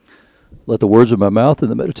Let the words of my mouth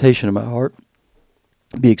and the meditation of my heart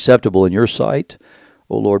be acceptable in your sight,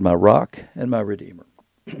 O Lord, my rock and my redeemer.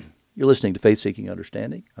 You're listening to Faith Seeking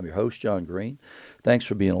Understanding. I'm your host, John Green. Thanks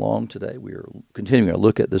for being along today. We are continuing our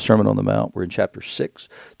look at the Sermon on the Mount. We're in chapter 6.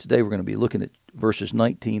 Today we're going to be looking at verses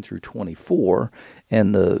 19 through 24,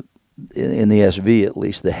 and in the SV at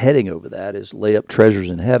least, the heading over that is lay up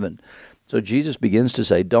treasures in heaven. So Jesus begins to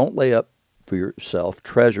say, don't lay up for yourself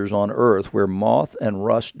treasures on earth where moth and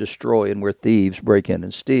rust destroy and where thieves break in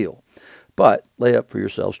and steal. But lay up for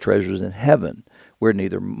yourselves treasures in heaven, where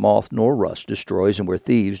neither moth nor rust destroys, and where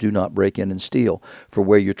thieves do not break in and steal. For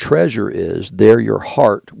where your treasure is, there your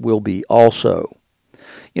heart will be also.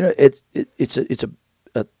 You know, it's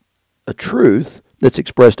a truth that's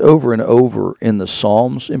expressed over and over in the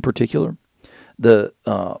Psalms, in particular. The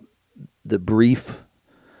brief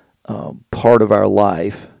part of our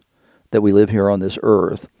life that we live here on this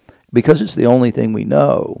earth, because it's the only thing we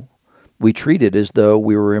know. We treat it as though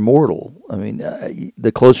we were immortal. I mean,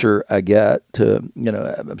 the closer I get to,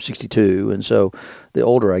 I'm 62, and so the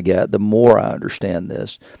older I get, the more I understand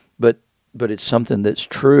this. But it's something that's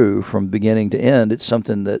true from beginning to end. It's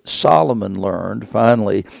something that Solomon learned,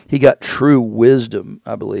 finally. He got true wisdom,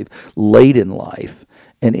 I believe, late in life,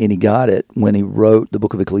 and he got it when he wrote the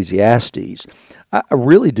book of Ecclesiastes. I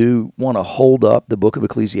really do want to hold up the book of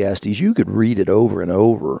Ecclesiastes. You could read it over and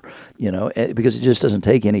over, because it just doesn't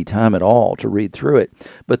take any time at all to read through it.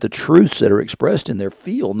 But the truths that are expressed in there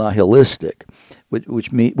feel nihilistic,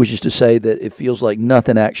 which is to say that it feels like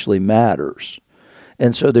nothing actually matters.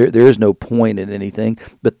 And so there is no point in anything.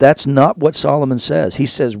 But that's not what Solomon says. He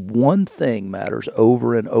says one thing matters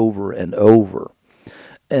over and over and over.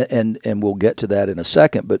 And we'll get to that in a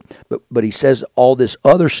second. But he says all this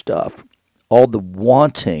other stuff, all the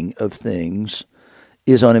wanting of things,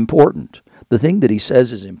 is unimportant. The thing that he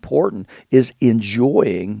says is important is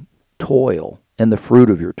enjoying toil and the fruit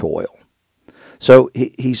of your toil. So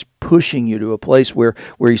he's pushing you to a place where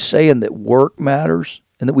he's saying that work matters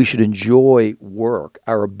and that we should enjoy work,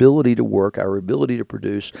 our ability to work, our ability to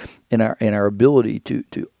produce, and our ability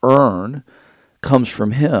to earn comes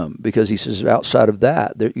from him, because he says outside of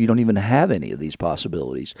that, you don't even have any of these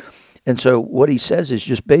possibilities. And so what he says is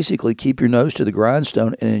just basically keep your nose to the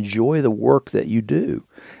grindstone and enjoy the work that you do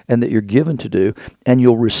and that you're given to do, and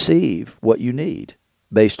you'll receive what you need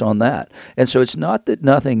based on that. And so it's not that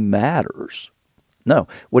nothing matters. No,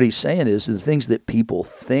 what he's saying is the things that people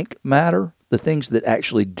think matter, the things that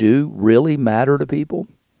actually do really matter to people,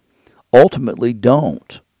 ultimately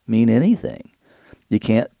don't mean anything. You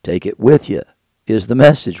can't take it with you, is the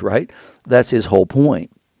message, right? That's his whole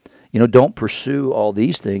point. Don't pursue all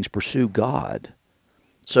these things, pursue God.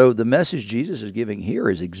 So the message Jesus is giving here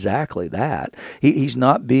is exactly that. He's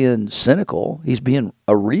not being cynical. He's being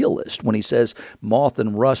a realist when he says moth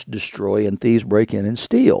and rust destroy and thieves break in and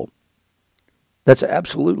steal. That's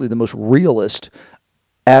absolutely the most realist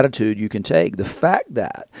attitude you can take. The fact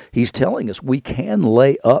that he's telling us we can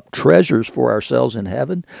lay up treasures for ourselves in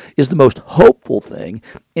heaven is the most hopeful thing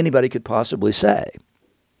anybody could possibly say.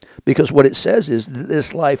 Because what it says is that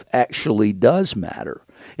this life actually does matter.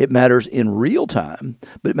 It matters in real time,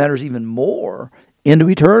 but it matters even more into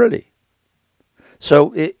eternity.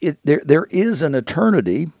 So there is an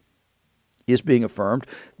eternity, is being affirmed.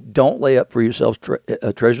 Don't lay up for yourselves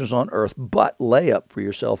treasures on earth, but lay up for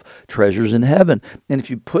yourself treasures in heaven. And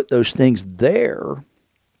if you put those things there,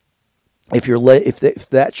 if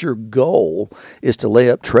that's your goal, is to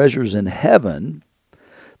lay up treasures in heaven,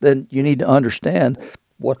 then you need to understand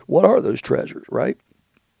what are those treasures, right?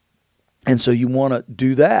 And so you want to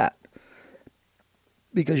do that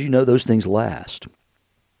because those things last.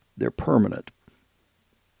 They're permanent.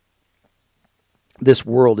 This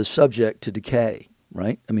world is subject to decay,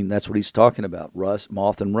 right? I mean, that's what he's talking about,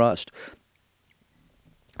 moth and rust.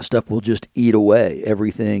 Stuff will just eat away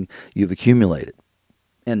everything you've accumulated.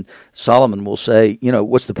 And Solomon will say,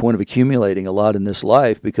 what's the point of accumulating a lot in this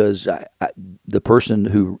life? Because the person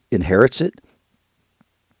who inherits it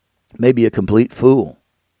may be a complete fool.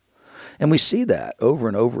 And we see that over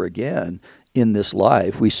and over again in this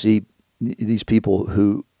life. We see these people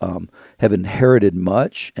who have inherited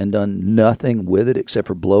much and done nothing with it except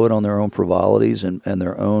for blow it on their own frivolities and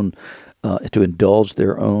their own, to indulge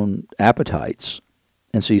their own appetites.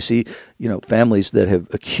 And so you see, families that have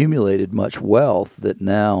accumulated much wealth that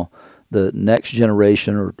now the next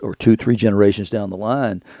generation or 2-3 generations down the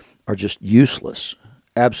line are just useless.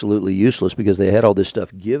 Absolutely useless, because they had all this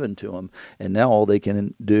stuff given to them, and now all they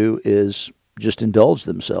can do is just indulge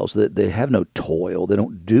themselves. They have no toil. They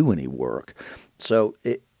don't do any work. So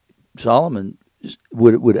Solomon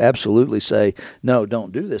would absolutely say, no,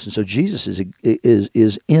 don't do this. And so Jesus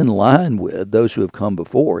is in line with those who have come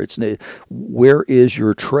before. It's where is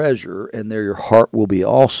your treasure, and there your heart will be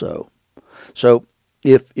also. So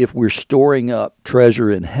if we're storing up treasure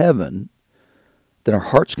in heaven, then our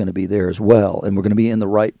heart's going to be there as well, and we're going to be in the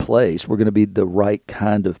right place. We're going to be the right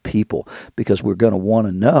kind of people, because we're going to want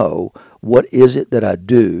to know, what is it that I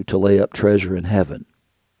do to lay up treasure in heaven?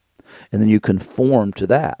 And then you conform to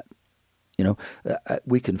that.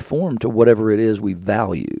 We conform to whatever it is we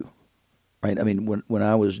value, right? I mean, when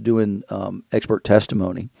I was doing expert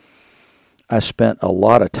testimony, I spent a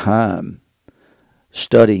lot of time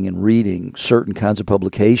studying and reading certain kinds of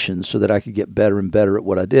publications so that I could get better and better at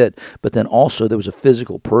what I did. But then also there was a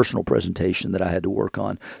physical, personal presentation that I had to work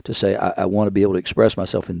on to say, I want to be able to express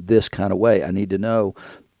myself in this kind of way. I need to know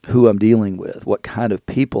who I'm dealing with, what kind of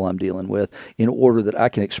people I'm dealing with, in order that I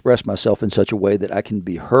can express myself in such a way that I can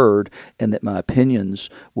be heard and that my opinions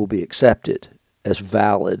will be accepted as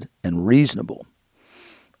valid and reasonable.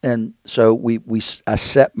 And so I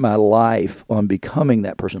set my life on becoming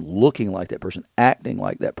that person, looking like that person, acting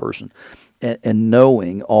like that person, and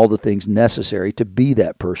knowing all the things necessary to be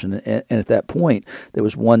that person. And at that point, there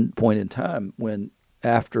was one point in time when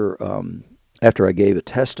after I gave a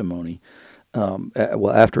testimony,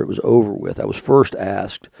 after it was over with, I was first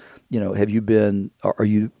asked, are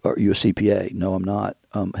you a CPA? No, I'm not.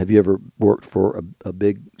 Have you ever worked for a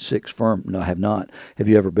Big Six firm? No, I have not. Have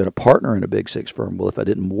you ever been a partner in a Big Six firm? Well, if I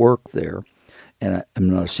didn't work there and I'm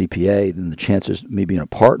not a CPA, then the chances of me being a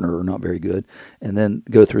partner are not very good. And then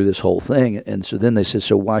go through this whole thing. And so then they said,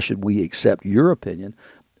 so why should we accept your opinion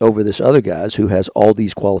over this other guy's who has all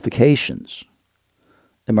these qualifications?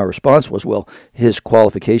 And my response was, well, his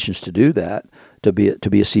qualifications to do that, to be a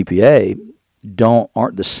CPA,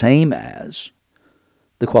 aren't the same as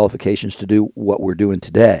the qualifications to do what we're doing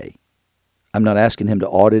today. I'm not asking him to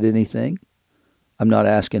audit anything. I'm not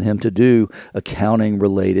asking him to do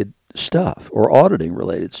accounting-related stuff or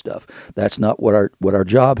auditing-related stuff. That's not what our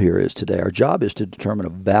job here is today. Our job is to determine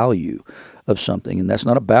a value of something, and that's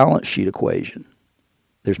not a balance sheet equation.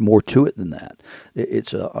 There's more to it than that.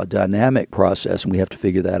 It's a dynamic process, and we have to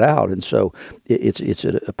figure that out. And so it's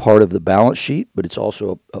a part of the balance sheet, but it's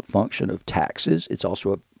also a function of taxes. It's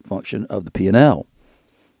also a function of the P&L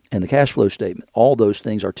and the cash flow statement. All those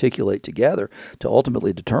things articulate together to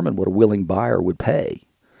ultimately determine what a willing buyer would pay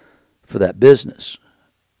for that business.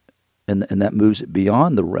 And that moves it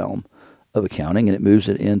beyond the realm of accounting, and it moves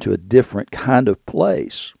it into a different kind of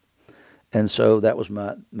place. And so that was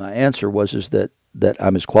my answer is that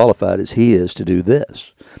I'm as qualified as he is to do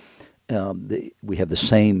this. We have the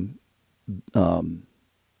same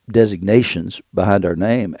designations behind our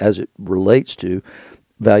name as it relates to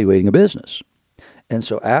evaluating a business. And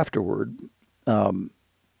so afterward,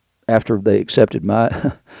 after they accepted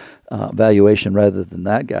my valuation rather than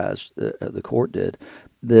that guy's, the court did,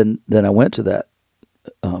 then I went to that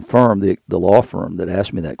firm, the law firm that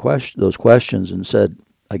asked me those questions, and said,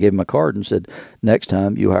 I gave him my card and said, next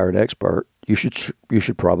time you hire an expert, you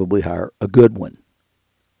should probably hire a good one.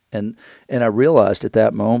 And I realized at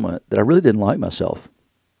that moment that I really didn't like myself.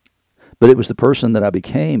 But it was the person that I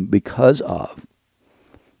became because of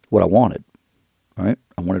what I wanted. Right?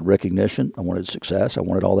 I wanted recognition, I wanted success, I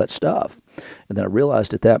wanted all that stuff. And then I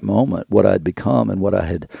realized at that moment what I'd become and what I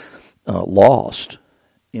had lost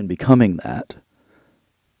in becoming that,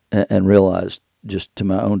 and realized, just to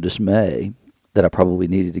my own dismay, that I probably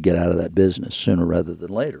needed to get out of that business sooner rather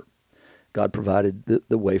than later. God provided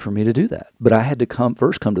the way for me to do that. But I had to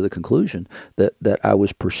first come to the conclusion that I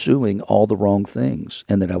was pursuing all the wrong things,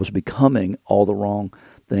 and that I was becoming all the wrong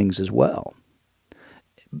things as well.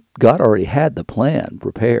 God already had the plan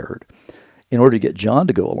prepared. In order to get John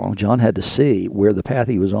to go along, John had to see where the path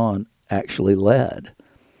he was on actually led.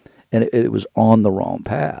 And it was on the wrong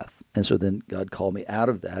path. And so then God called me out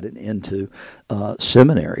of that and into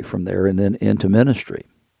seminary from there, and then into ministry.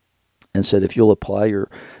 And said, if you'll apply your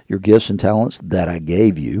gifts and talents that I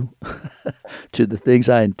gave you to the things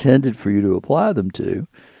I intended for you to apply them to,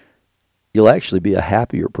 you'll actually be a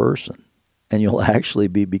happier person. And you'll actually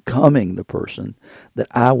be becoming the person that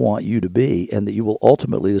I want you to be, and that you will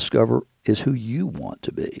ultimately discover is who you want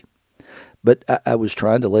to be. But I was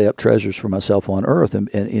trying to lay up treasures for myself on earth, and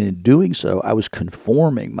in doing so, I was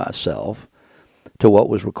conforming myself to what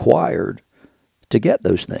was required to get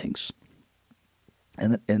those things.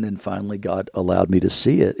 And then finally God allowed me to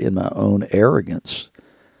see it in my own arrogance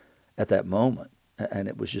at that moment. And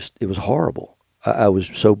it was horrible. I was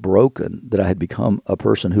so broken that I had become a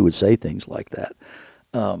person who would say things like that.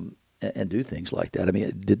 and do things like that. I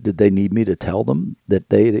mean, did they need me to tell them that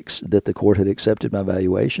that the court had accepted my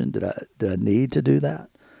valuation? Did I need to do that?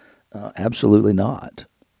 Absolutely not.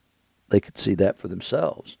 They could see that for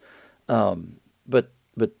themselves. But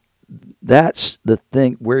that's the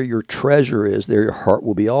thing. Where your treasure is, there your heart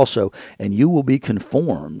will be also, and you will be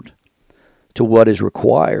conformed to what is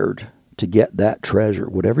required to get that treasure.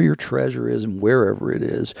 Whatever your treasure is and wherever it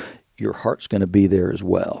is, your heart's going to be there as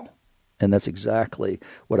well. And that's exactly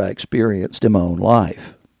what I experienced in my own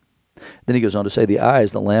life. Then he goes on to say, the eye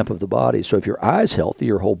is the lamp of the body. So if your eye's healthy,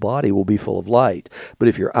 your whole body will be full of light. But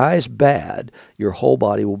if your eye's bad, your whole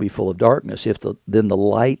body will be full of darkness. Then the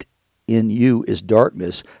light in you is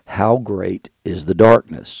darkness, how great is the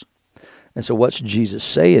darkness? And so what's Jesus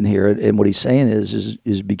saying here? And what he's saying is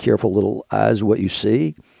be careful, little eyes, what you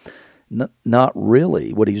see. Not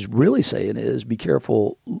really. What he's really saying is be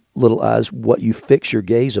careful, little eyes, what you fix your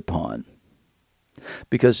gaze upon.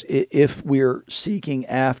 Because if we're seeking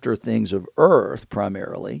after things of earth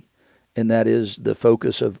primarily, and that is the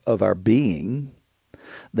focus of our being,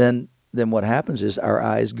 then what happens is our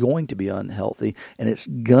eye is going to be unhealthy, and it's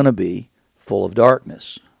going to be full of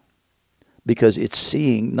darkness. Because it's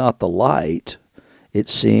seeing not the light,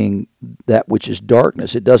 it's seeing that which is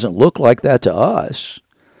darkness. It doesn't look like that to us,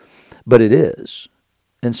 but it is.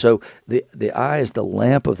 And so the eye is the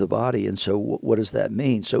lamp of the body. And so what does that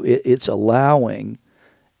mean? So it's allowing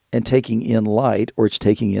and taking in light, or it's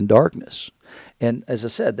taking in darkness. And as I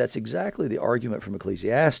said, that's exactly the argument from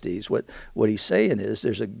Ecclesiastes. What he's saying is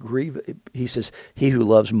there's a he says, he who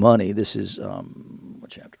loves money, this is, what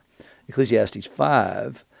chapter? Ecclesiastes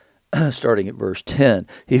 5, starting at verse 10.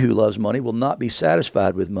 He who loves money will not be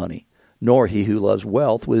satisfied with money, nor he who loves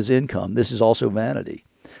wealth with his income. This is also vanity.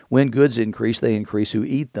 When goods increase, they increase who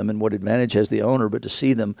eat them, and what advantage has the owner but to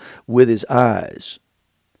see them with his eyes?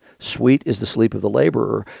 Sweet is the sleep of the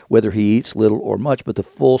laborer, whether he eats little or much, but the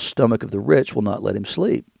full stomach of the rich will not let him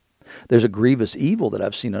sleep. There's a grievous evil that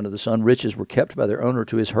I've seen under the sun. Riches were kept by their owner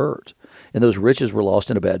to his hurt, and those riches were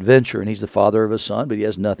lost in a bad venture, and he's the father of a son, but he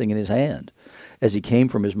has nothing in his hand. As he came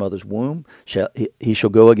from his mother's womb, he shall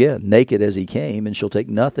go again, naked as he came, and shall take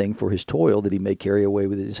nothing for his toil that he may carry away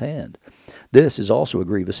with his hand. This is also a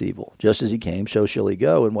grievous evil. Just as he came, so shall he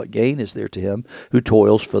go, and what gain is there to him who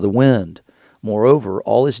toils for the wind? Moreover,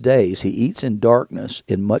 all his days he eats in darkness,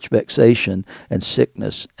 in much vexation and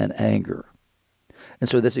sickness and anger. And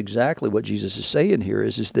so that's exactly what Jesus is saying here,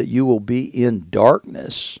 is that you will be in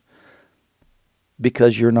darkness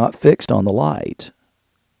because you're not fixed on the light.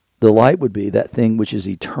 The light would be that thing which is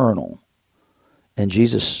eternal. And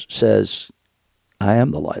Jesus says, I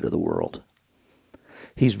am the light of the world.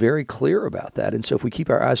 He's very clear about that. And so if we keep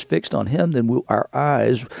our eyes fixed on him, then our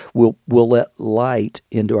eyes will let light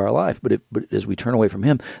into our life. But as we turn away from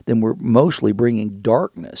him, then we're mostly bringing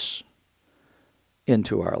darkness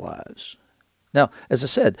into our lives. Now, as I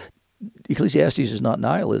said, Ecclesiastes is not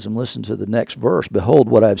nihilism. Listen to the next verse. Behold,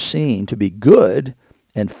 what I've seen to be good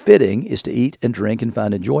and fitting is to eat and drink and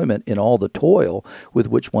find enjoyment in all the toil with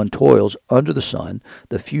which one toils under the sun,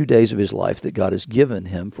 the few days of his life that God has given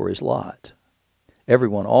him for his lot.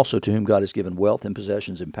 Everyone also to whom God has given wealth and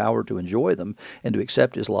possessions and power to enjoy them and to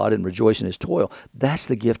accept his lot and rejoice in his toil, that's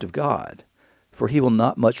the gift of God. For he will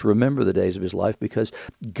not much remember the days of his life because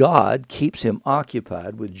God keeps him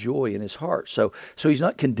occupied with joy in his heart. So he's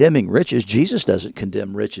not condemning riches. Jesus doesn't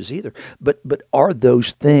condemn riches either. But are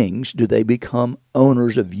those things, do they become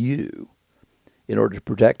owners of you in order to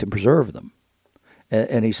protect and preserve them?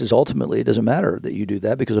 And he says, ultimately, it doesn't matter that you do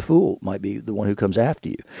that because a fool might be the one who comes after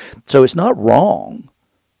you. So it's not wrong.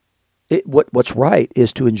 What's right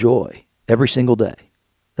is to enjoy every single day.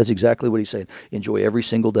 That's exactly what he's saying. Enjoy every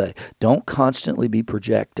single day. Don't constantly be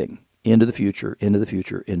projecting into the future, into the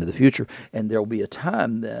future, into the future. And there will be a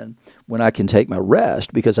time then when I can take my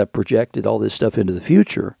rest because I've projected all this stuff into the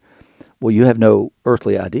future. Well, you have no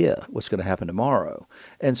earthly idea what's going to happen tomorrow.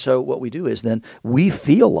 And so what we do is then we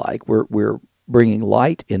feel like we're bringing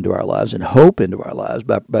light into our lives and hope into our lives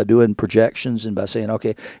by doing projections and by saying,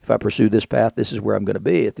 okay, if I pursue this path, this is where I'm going to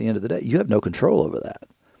be at the end of the day. You have no control over that.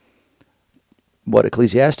 What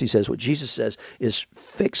Ecclesiastes says, what Jesus says, is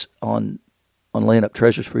fix on laying up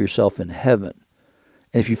treasures for yourself in heaven.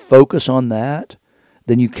 And if you focus on that,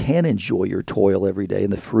 then you can enjoy your toil every day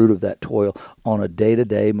and the fruit of that toil on a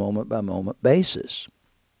day-to-day, moment-by-moment basis.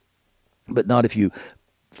 But not if you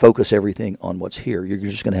focus everything on what's here. You're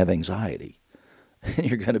just going to have anxiety. And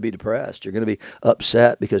you're going to be depressed. You're going to be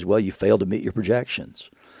upset because, well, you failed to meet your projections.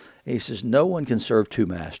 And he says, no one can serve two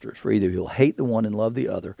masters, for either he'll hate the one and love the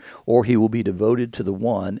other, or he will be devoted to the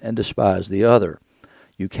one and despise the other.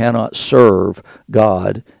 You cannot serve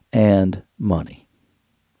God and money.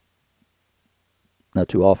 Now,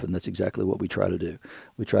 too often, that's exactly what we try to do.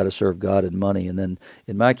 We try to serve God and money. And then,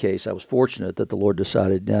 in my case, I was fortunate that the Lord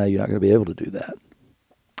decided, no, you're not going to be able to do that.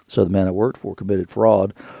 So the man I worked for committed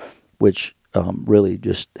fraud, which really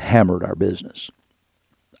just hammered our business.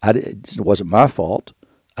 It wasn't my fault.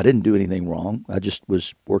 I didn't do anything wrong. I just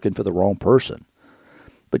was working for the wrong person.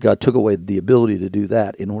 But God took away the ability to do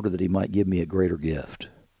that in order that he might give me a greater gift.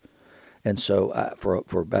 And so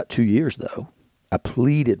for about 2 years, though, I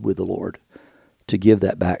pleaded with the Lord to give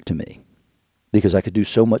that back to me because I could do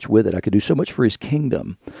so much with it. I could do so much for his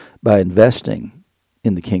kingdom by investing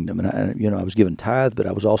in the kingdom. And I was given tithe, but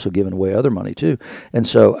I was also giving away other money too. And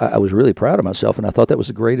so I was really proud of myself, and I thought that was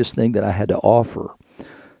the greatest thing that I had to offer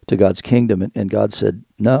to God's kingdom. And God said,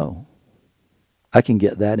 no, I can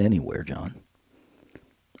get that anywhere, John.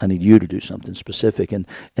 I need you to do something specific, and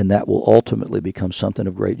that will ultimately become something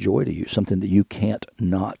of great joy to you, something that you can't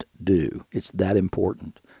not do. It's that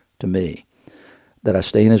important to me that I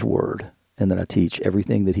stay in his word and that I teach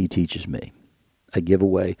everything that he teaches me. I give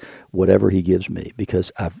away whatever he gives me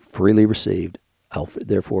because I've freely received, I'll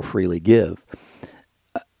therefore freely give.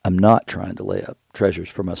 I'm not trying to lay up treasures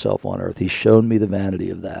for myself on earth. He's shown me the vanity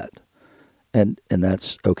of that. And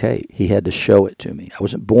that's okay. He had to show it to me. I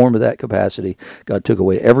wasn't born with that capacity. God took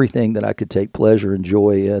away everything that I could take pleasure and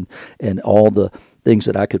joy in and all the things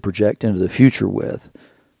that I could project into the future with.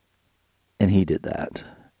 And he did that.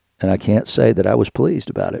 And I can't say that I was pleased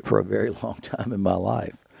about it for a very long time in my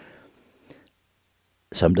life.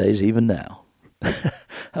 Some days, even now,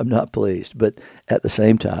 I'm not pleased. But at the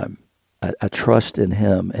same time, I trust in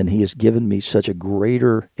him, and he has given me such a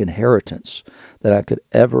greater inheritance than I could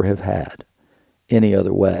ever have had any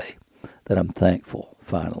other way, that I'm thankful,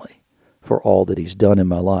 finally, for all that he's done in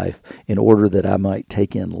my life in order that I might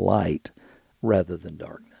take in light rather than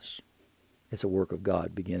darkness. It's a work of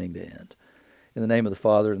God beginning to end. In the name of the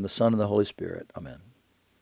Father, and the Son, and the Holy Spirit. Amen.